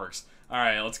cooking works.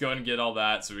 Alright, let's go ahead and get all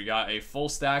that. So we got a full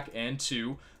stack and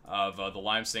 2 of the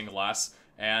lime stained glass.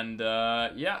 And,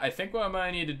 yeah, I think what I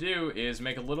might need to do is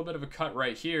make a little bit of a cut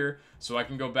right here so I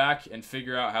can go back and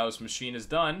figure out how this machine is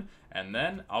done, and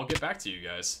then I'll get back to you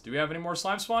guys. Do we have any more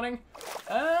slime spawning?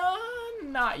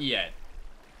 Not yet.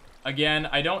 Again,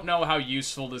 I don't know how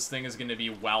useful this thing is going to be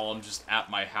while I'm just at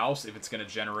my house, if it's going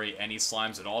to generate any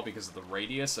slimes at all because of the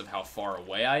radius of how far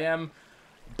away I am,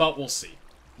 but we'll see.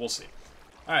 We'll see.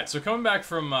 Alright, so coming back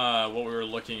from what we were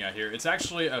looking at here, it's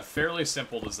actually a fairly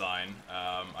simple design.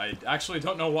 I actually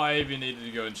don't know why I even needed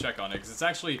to go and check on it, because it's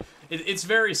actually, it's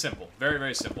very simple. Very,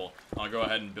 very simple. I'll go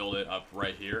ahead and build it up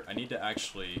right here. I need to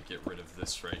actually get rid of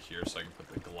this right here so I can put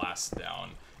the glass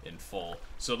down in full.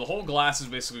 So the whole glass is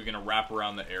basically going to wrap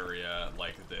around the area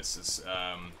like this. It's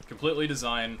completely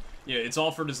designed. Yeah, it's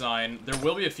all for design. There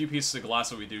will be a few pieces of glass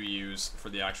that we do use for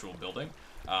the actual building.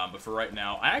 But for right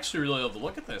now, I actually really love the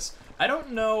look at this. I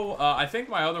don't know, I think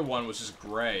my other one was just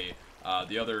gray,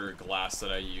 the other glass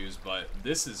that I use, but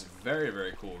this is very,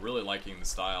 very cool. Really liking the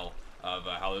style of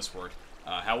how this worked.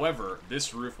 However,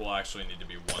 this roof will actually need to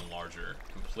be one larger.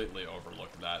 Completely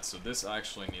overlooked that, so this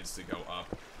actually needs to go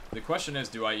up. The question is,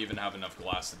 do I even have enough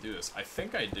glass to do this? I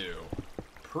think I do.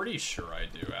 Pretty sure I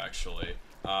do, actually.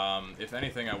 If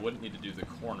anything, I wouldn't need to do the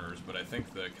corners, but I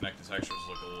think the connected textures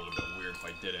look a little bit weird if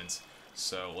I didn't.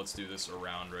 So let's do this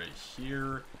around right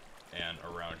here and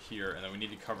around here, and then we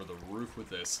need to cover the roof with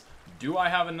this. Do I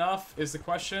have enough is the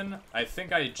question. I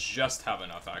think I just have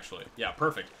enough, actually. Yeah,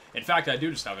 perfect. In fact, I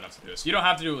do just have enough to do this. You don't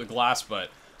have to do it with glass,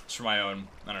 but just for my own,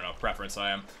 I don't know, preference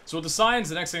I am. So with the signs,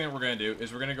 the next thing that we're going to do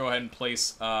is we're going to go ahead and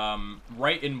place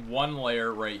right in one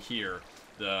layer right here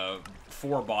the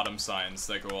 4 bottom signs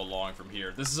that go along from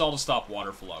here. This is all to stop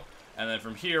water flow. And then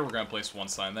from here, we're going to place one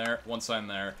sign there, one sign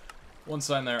there, one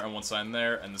sign there, and one sign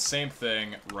there, and the same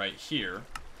thing right here.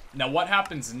 Now, what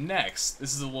happens next,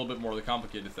 this is a little bit more the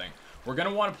complicated thing. We're going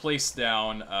to want to place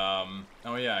down,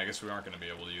 oh yeah, I guess we aren't going to be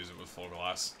able to use it with full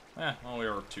glass. Well, we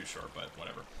were too short, but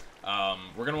whatever.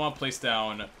 We're going to want to place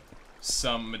down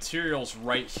some materials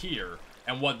right here,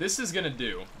 and what this is going to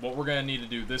do, what we're going to need to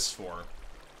do this for,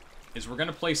 is we're going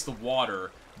to place the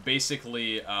water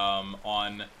basically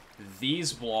on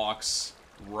these blocks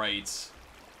right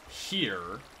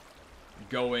here,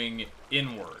 going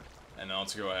inward. And now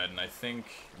let's go ahead, and I think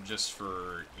just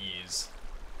for ease,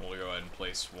 we'll go ahead and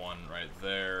place one right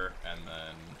there, and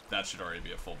then that should already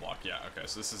be a full block. Yeah, okay,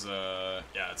 so this is a,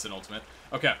 yeah, it's an ultimate.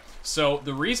 Okay, so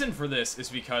the reason for this is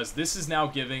because this is now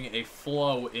giving a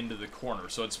flow into the corner,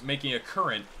 so it's making a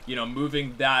current, you know,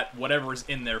 moving that, whatever's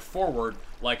in there forward,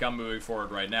 like I'm moving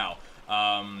forward right now.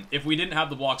 If we didn't have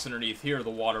the blocks underneath here, the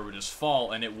water would just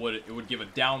fall, and it would give a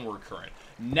downward current.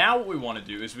 Now what we want to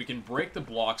do is we can break the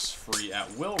blocks free at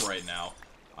will right now.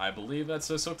 I believe that's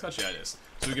a Silk Touch, yeah it is.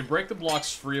 So we can break the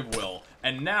blocks free of will,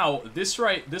 and now this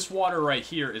water right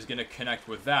here is going to connect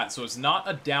with that, so it's not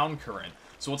a down current.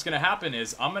 So what's going to happen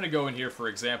is, I'm going to go in here, for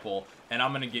example, and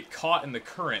I'm going to get caught in the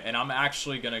current, and I'm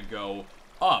actually going to go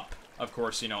up. Of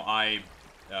course, you know, I'm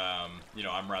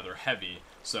rather heavy,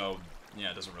 so yeah,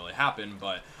 it doesn't really happen,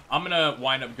 but I'm gonna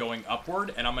wind up going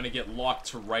upward, and I'm gonna get locked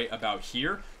to right about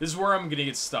here. This is where I'm gonna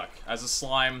get stuck. As a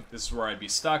slime, this is where I'd be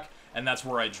stuck, and that's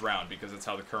where I drown, because that's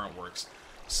how the current works.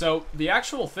 So, the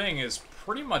actual thing is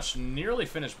pretty much nearly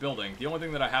finished building. The only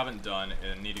thing that I haven't done,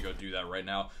 and I need to go do that right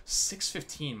now,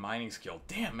 615 mining skill.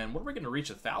 Damn, man, when are we gonna reach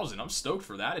 1,000? I'm stoked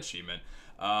for that achievement.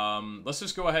 Let's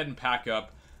just go ahead and pack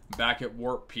up back at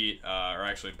Warp Pete, or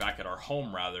actually back at our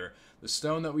home, rather, the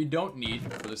stone that we don't need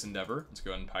for this endeavor. Let's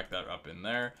go ahead and pack that up in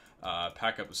there.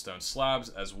 Pack up the stone slabs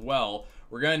as well.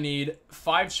 We're going to need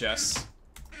 5 chests.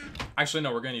 Actually,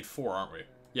 no, we're going to need 4, aren't we?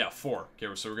 Yeah, 4.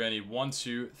 Okay, so we're going to need 1,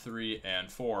 2, 3,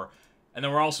 and 4. And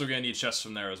then we're also going to need chests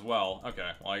from there as well.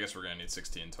 Okay, well, I guess we're going to need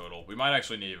 16 total. We might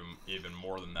actually need even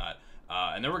more than that.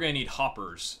 And then we're going to need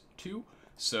hoppers, too.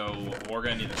 So we're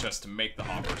going to need the chest to make the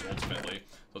hoppers, ultimately.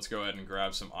 Let's go ahead and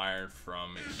grab some iron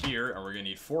from here, and we're going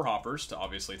to need 4 hoppers to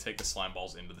obviously take the slime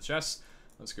balls into the chest.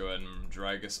 Let's go ahead and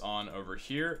drag us on over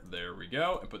here. There we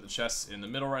go, and put the chests in the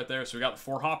middle right there. So we got the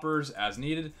 4 hoppers as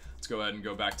needed. Let's go ahead and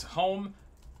go back to home.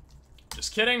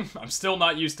 Just kidding. I'm still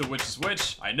not used to which is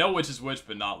which. I know which is which,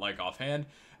 but not like offhand.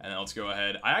 And then let's go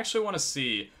ahead. I actually want to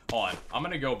see... Hold on. I'm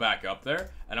going to go back up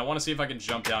there, and I want to see if I can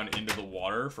jump down into the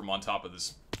water from on top of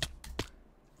this...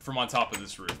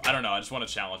 roof. I don't know, I just want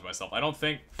to challenge myself. I don't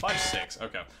think... 5, 6,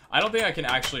 okay. I don't think I can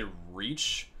actually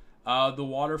reach the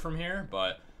water from here,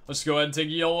 but let's go ahead and take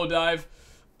a YOLO dive.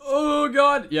 Oh,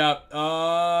 God! Yeah,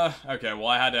 okay, well,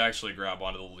 I had to actually grab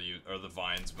onto the leaf, or the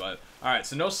vines, but... Alright,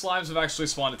 so no slimes have actually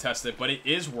spawned to test it, but it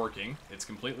is working. It's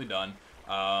completely done.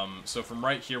 So from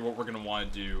right here, what we're going to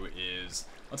want to do is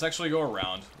let's actually go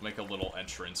around, make a little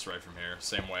entrance right from here.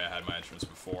 Same way I had my entrance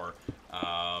before.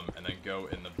 And then go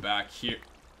in the back here.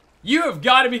 You have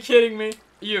got to be kidding me.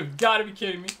 You have got to be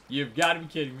kidding me. You have got to be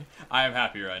kidding me. I am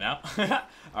happy right now.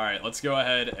 Alright, let's go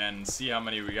ahead and see how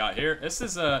many we got here. This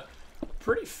is a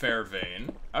pretty fair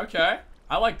vein. Okay.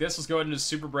 I like this. Let's go ahead and just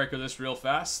super breaker this real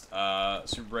fast.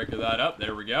 Super breaker that up.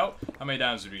 There we go. How many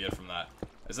diamonds did we get from that?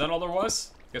 Is that all there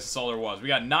was? I guess that's all there was. We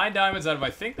got 9 diamonds out of, I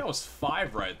think that was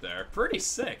 5 right there. Pretty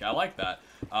sick. I like that.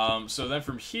 So then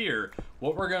from here,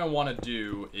 what we're going to want to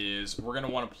do is we're going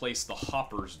to want to place the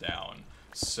hoppers down.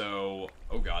 So,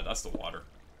 oh god, that's the water.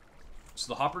 So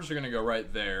the hoppers are going to go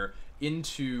right there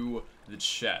into the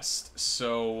chest.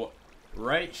 So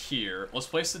right here, let's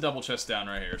place the double chest down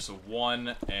right here. So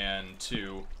 1 and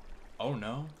 2. Oh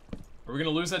no. Are we going to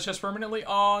lose that chest permanently?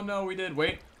 Oh no, we did.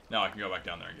 Wait. No, I can go back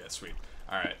down there and get it. Sweet.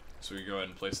 Alright, so we go ahead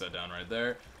and place that down right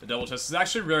there. The double chest is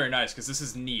actually very nice because this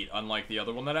is neat, unlike the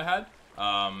other one that I had.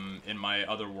 In my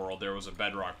other world, there was a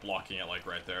bedrock blocking it like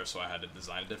right there, so I had to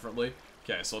design it differently.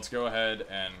 Okay, so let's go ahead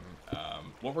and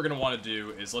what we're going to want to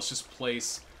do is let's just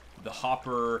place the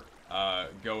hopper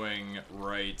going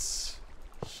right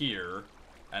here,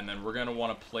 and then we're going to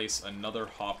want to place another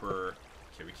hopper.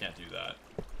 Okay, we can't do that.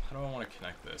 How do I want to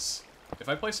connect this? If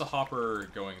I place a hopper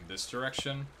going this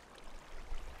direction,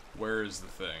 where is the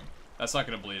thing? That's not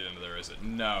going to bleed into there, is it?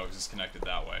 No, it's just connected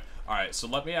that way. Alright, so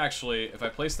let me actually, if I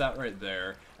place that right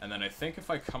there, and then I think if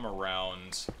I come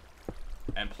around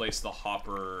and place the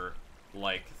hopper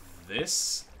like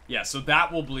this, yeah, so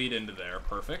that will bleed into there.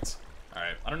 Perfect.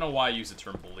 Alright, I don't know why I use the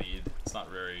term bleed. It's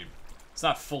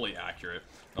not fully accurate.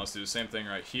 Now let's do the same thing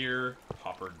right here,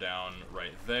 hopper down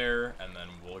right there, and then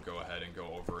we'll go ahead and go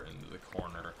over into the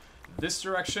corner this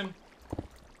direction.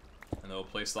 And then we'll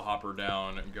place the hopper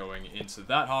down going into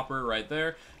that hopper right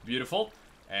there. Beautiful.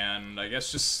 And I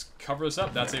guess just cover this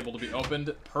up. That's able to be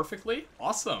opened perfectly.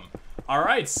 Awesome.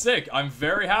 Alright, sick. I'm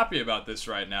very happy about this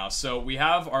right now. So we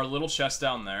have our little chest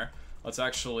down there. Let's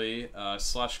actually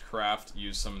 /craft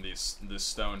use some of this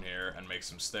stone here and make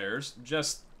some stairs.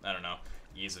 Just, I don't know,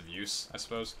 ease of use, I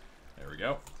suppose. There we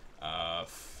go.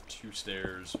 2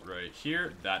 stairs right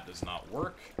here. That does not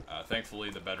work. Thankfully,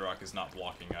 the bedrock is not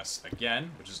blocking us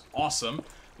again, which is awesome.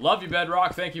 Love you,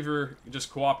 bedrock. Thank you for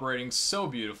just cooperating so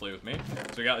beautifully with me.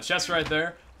 So we got the chest right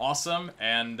there. Awesome.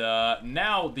 And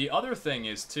now the other thing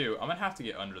is, too, I'm going to have to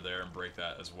get under there and break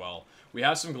that as well. We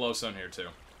have some glowstone here, too.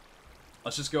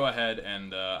 Let's just go ahead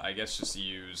and, I guess, just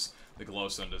use the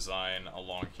glowstone design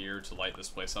along here to light this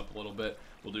place up a little bit.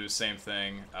 We'll do the same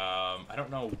thing. I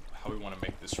don't know how we want to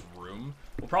make this room.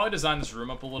 We'll probably design this room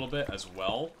up a little bit as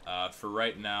well. For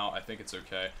right now, I think it's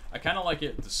okay. I kind of like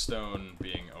it, the stone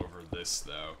being over this,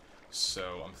 though.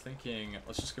 So I'm thinking,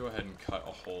 let's just go ahead and cut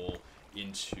a hole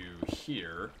into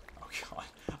here. Oh, God.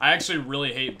 I actually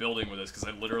really hate building with this because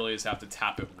I literally just have to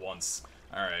tap it once.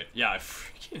 Alright, yeah,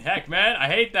 freaking heck, man. I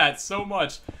hate that so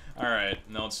much. Alright,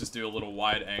 now let's just do a little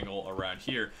wide angle around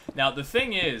here. Now, the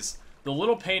thing is, the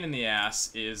little pain in the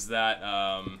ass is that,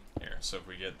 here, so if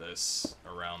we get this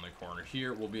around the corner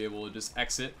here, we'll be able to just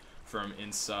exit from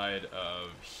inside of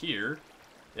here.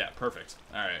 Yeah, perfect.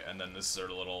 Alright, and then this is our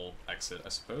little exit, I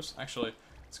suppose. Actually,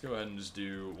 let's go ahead and just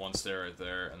do 1 stair right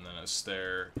there, and then a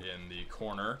stair in the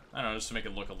corner. I don't know, just to make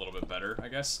it look a little bit better, I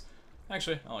guess.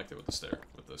 Actually, I liked it with the stair,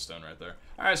 with the stone right there.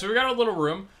 Alright, so we got a little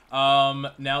room.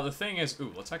 Now the thing is,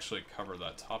 ooh, let's actually cover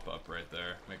that top up right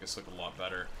there. Make us look a lot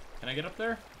better. Can I get up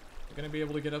there? Am I gonna be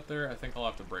able to get up there? I think I'll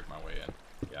have to break my way in.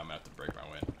 Yeah, I'm gonna have to break my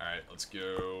way in. Alright, let's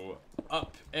go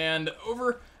up and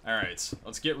over. Alright,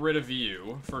 let's get rid of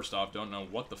you. First off, don't know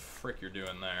what the frick you're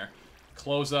doing there.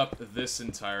 Close up this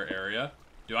entire area.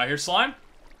 Do I hear slime?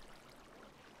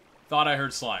 Thought I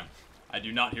heard slime. I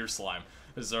do not hear slime.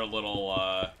 This is our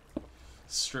little,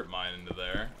 strip mine into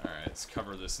there. Alright, let's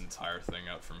cover this entire thing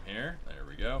up from here. There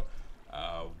we go.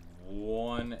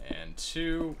 1 and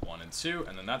 2, 1 and 2,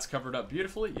 and then that's covered up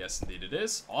beautifully. Yes, indeed it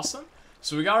is. Awesome.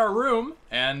 So we got our room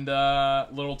and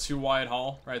little 2 wide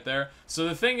hall right there. So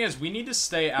the thing is, we need to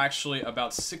stay actually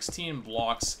about 16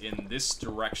 blocks in this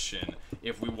direction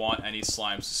if we want any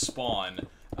slimes to spawn.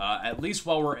 At least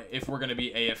while if we're going to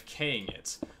be AFKing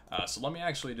it. So let me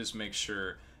actually just make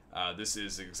sure this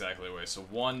is exactly the way. So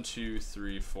 1, 2,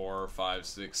 3, 4, 5,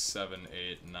 6, 7,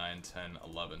 8, 9, 10,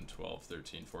 11, 12,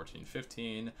 13, 14,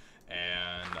 15,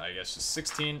 and I guess just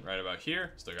 16 right about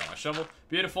here. Still got my shovel.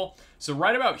 Beautiful. So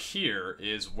right about here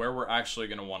is where we're actually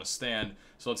going to want to stand.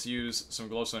 So let's use some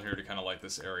glowstone here to kind of light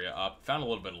this area up. Found a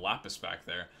little bit of lapis back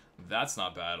there. That's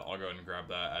not bad. I'll go ahead and grab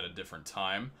that at a different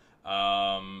time.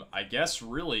 I guess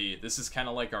really this is kind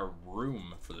of like our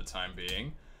room for the time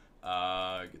being.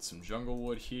 Get some jungle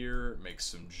wood here. Make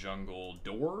some jungle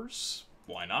doors.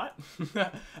 Why not?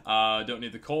 Don't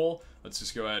need the coal. Let's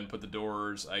just go ahead and put the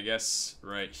doors, I guess,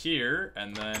 right here.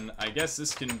 And then I guess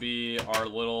this can be our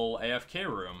little AFK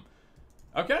room.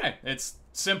 Okay, it's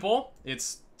simple.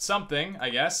 It's something,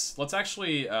 I guess. Let's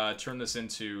actually turn this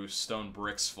into stone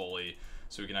bricks fully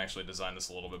so we can actually design this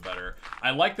a little bit better.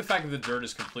 I like the fact that the dirt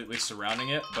is completely surrounding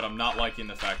it, but I'm not liking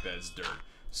the fact that it's dirt.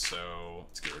 So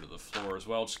let's get rid of the floor as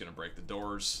well. Just gonna break the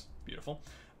doors. Beautiful.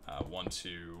 1,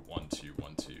 2, 1, 2,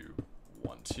 1, 2,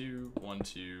 1, 2, 1,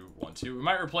 2, 1, 2. We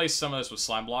might replace some of this with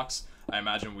slime blocks. I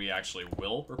imagine we actually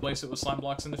will replace it with slime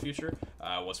blocks in the future,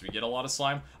 once we get a lot of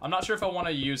slime. I'm not sure if I want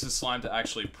to use this slime to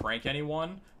actually prank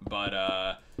anyone, but,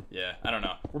 yeah, I don't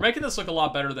know. We're making this look a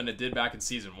lot better than it did back in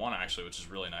Season 1, actually, which is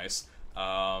really nice.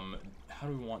 How do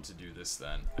we want to do this,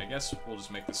 then? I guess we'll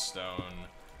just make the stone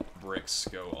bricks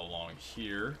go along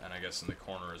here, and I guess in the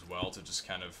corner as well, to just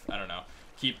kind of, I don't know,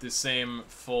 keep the same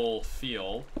full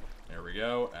feel. There we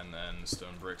go, and then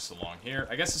stone bricks along here.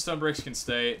 I guess the stone bricks can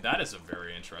stay. That is a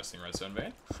very interesting redstone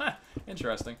vein. Huh,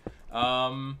 interesting.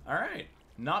 Alright.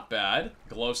 Not bad.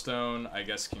 Glowstone, I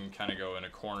guess, can kind of go in a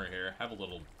corner here. Have a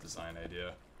little design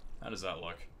idea. How does that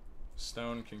look?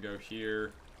 Stone can go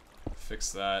here.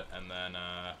 Fix that, and then,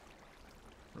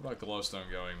 what about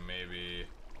glowstone going maybe...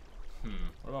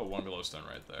 what about one glowstone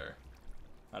right there?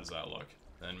 How does that look?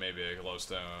 Then maybe a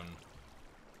glowstone,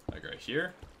 like right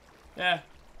here? Yeah.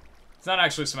 It's not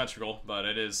actually symmetrical, but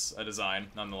it is a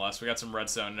design, nonetheless. We got some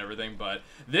redstone and everything, but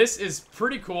this is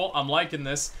pretty cool. I'm liking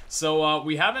this. So,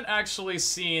 we haven't actually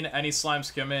seen any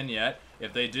slimes come in yet.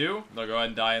 If they do, they'll go ahead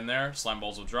and die in there. Slime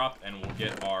balls will drop, and we'll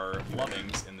get our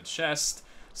lovings in the chest.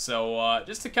 So,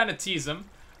 just to kind of tease them,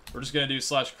 we're just going to do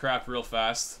 /craft real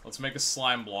fast. Let's make a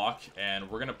slime block, and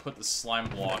we're going to put the slime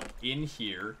block in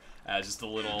here as just a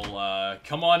little,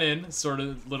 come on in sort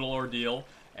of little ordeal.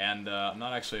 And I'm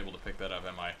not actually able to pick that up,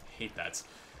 am I? Hate that.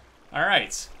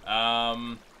 Alright.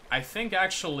 I think,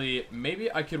 actually,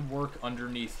 maybe I could work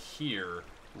underneath here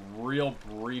real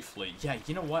briefly. Yeah,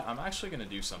 you know what? I'm actually going to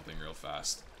do something real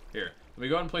fast. Here, let me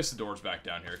go ahead and place the doors back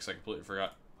down here, because I completely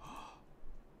forgot.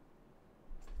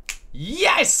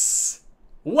 Yes!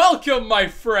 Welcome, my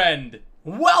friend!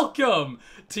 Welcome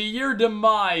to your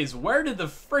demise! Where did the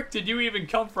frick did you even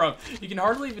come from? You can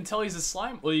hardly even tell he's a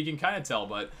slime. Well, you can kind of tell,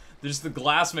 but there's the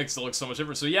glass makes it look so much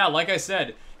different. So yeah, like I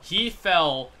said, he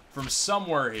fell from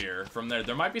somewhere here, from there.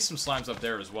 There might be some slimes up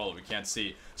there as well that we can't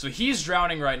see. So he's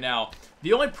drowning right now.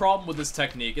 The only problem with this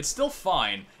technique, it's still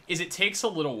fine, is it takes a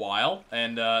little while,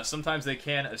 and sometimes they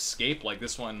can escape, like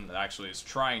this one actually is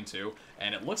trying to,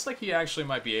 and it looks like he actually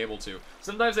might be able to.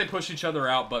 Sometimes they push each other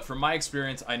out, but from my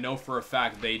experience, I know for a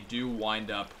fact they do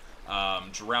wind up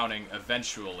drowning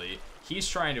eventually. He's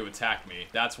trying to attack me.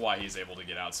 That's why he's able to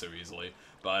get out so easily.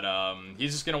 But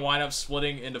he's just going to wind up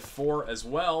splitting into 4 as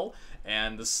well.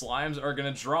 And the slimes are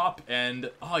going to drop.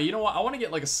 And, oh, you know what? I want to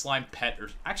get like a slime pet. Or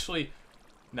actually,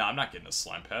 no, I'm not getting a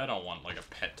slime pet. I don't want like a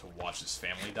pet to watch his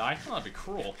family die. Oh, that'd be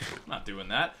cruel. I'm not doing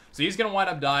that. So he's going to wind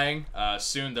up dying.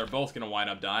 Soon they're both going to wind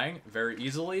up dying very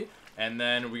easily. And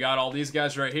then we got all these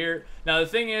guys right here. Now, the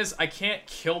thing is, I can't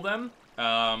kill them.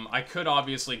 I could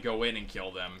obviously go in and kill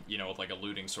them, you know, with like a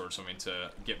looting sword or something to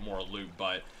get more loot,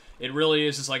 but it really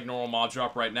is just like normal mob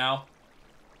drop right now.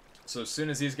 So as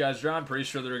soon as these guys drown, I'm pretty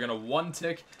sure they're gonna one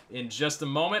tick in just a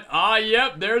moment. Ah,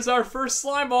 yep, there's our first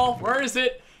slime ball. Where is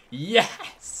it?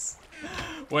 Yes!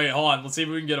 Wait, hold on. Let's see if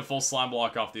we can get a full slime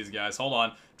block off these guys. Hold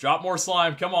on. Drop more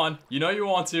slime. Come on. You know you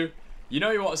want to. You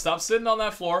know you want. Stop sitting on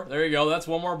that floor. There you go. That's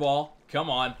one more ball. Come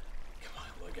on. Come on,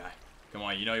 little guy. Come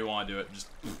on. You know you want to do it. Just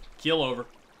keel over.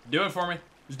 Do it for me.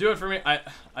 Just do it for me.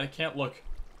 I can't look.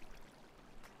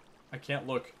 I can't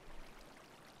look.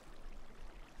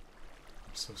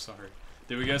 I'm so sorry.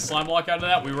 Did we get a slime block out of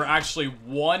that? We were actually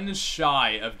one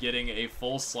shy of getting a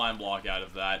full slime block out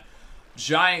of that.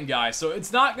 Giant guy. So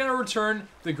it's not going to return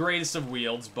the greatest of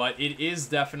wields, but it is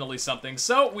definitely something.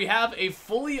 So we have a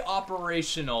fully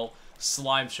operational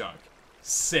slime chunk.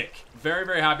 Sick. Very,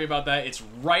 very happy about that. It's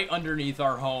right underneath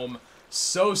our home.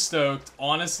 So stoked.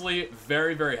 Honestly,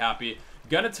 very, very happy.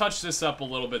 Gonna touch this up a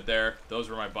little bit there. Those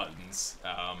were my buttons.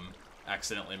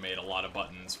 Accidentally made a lot of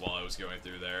buttons while I was going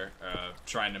through there,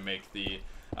 trying to make the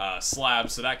slab,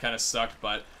 so that kind of sucked,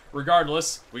 but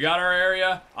regardless, we got our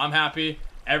area. I'm happy.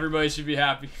 Everybody should be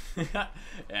happy.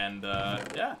 And,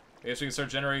 yeah, I guess we can start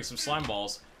generating some slime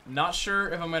balls. Not sure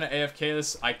if I'm going to AFK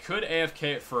this. I could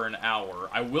AFK it for an hour.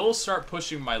 I will start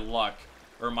pushing my luck,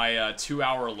 or my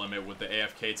 2-hour limit with the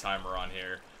AFK timer on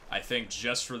here, I think,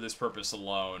 just for this purpose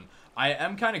alone. I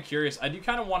am kind of curious. I do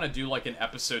kind of want to do like an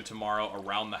episode tomorrow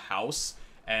around the house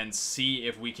and see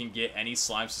if we can get any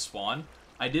slimes to spawn.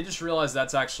 I did just realize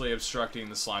that's actually obstructing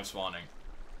the slime spawning.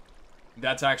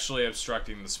 That's actually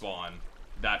obstructing the spawn.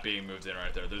 That being moved in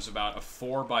right there. There's about a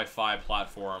 4x5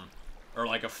 platform, or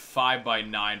like a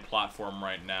 5x9 platform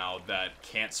right now that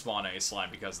can't spawn any slime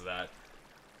because of that.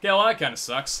 Okay, well that kind of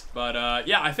sucks. But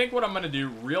yeah, I think what I'm going to do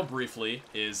real briefly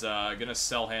is going to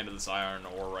sell hand of this iron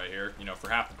ore right here. You know, for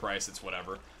half the price, it's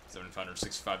whatever.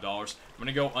 $765. I'm going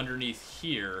to go underneath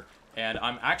here, and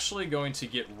I'm actually going to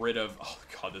get rid of... Oh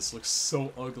god, this looks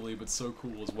so ugly, but so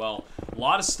cool as well. A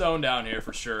lot of stone down here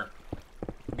for sure.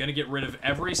 I'm going to get rid of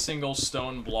every single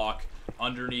stone block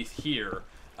underneath here,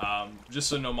 just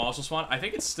so no mobs will spawn. I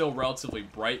think it's still relatively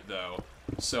bright, though,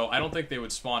 so I don't think they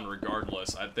would spawn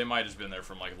regardless. They might have just been there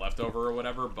from, like, leftover or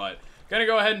whatever, but... Gonna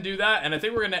go ahead and do that, and I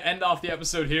think we're gonna end off the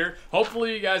episode here.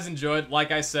 Hopefully you guys enjoyed. Like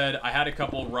I said, I had a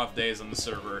couple rough days on the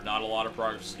server. Not a lot of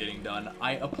progress was getting done.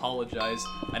 I apologize.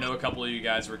 I know a couple of you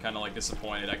guys were kind of like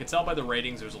disappointed. I could tell by the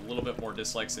ratings there's a little bit more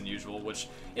dislikes than usual, which,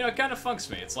 you know, it kind of funks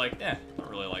me. It's like, I don't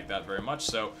really like that very much.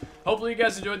 So hopefully you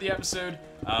guys enjoyed the episode.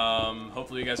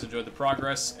 Hopefully you guys enjoyed the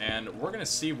progress, and we're gonna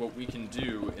see what we can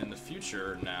do in the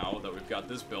future now that we've got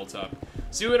this built up.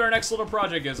 See what our next little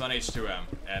project is on H2M.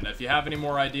 And if you have any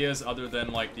more ideas other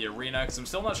than, like, the arena, because I'm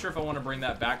still not sure if I want to bring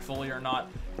that back fully or not.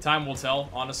 Time will tell,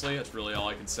 honestly. That's really all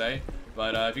I can say.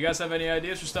 But if you guys have any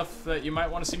ideas for stuff that you might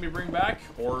want to see me bring back,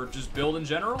 or just build in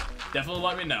general, definitely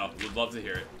let me know. We'd love to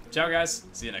hear it. Ciao, guys.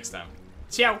 See you next time.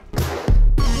 Ciao!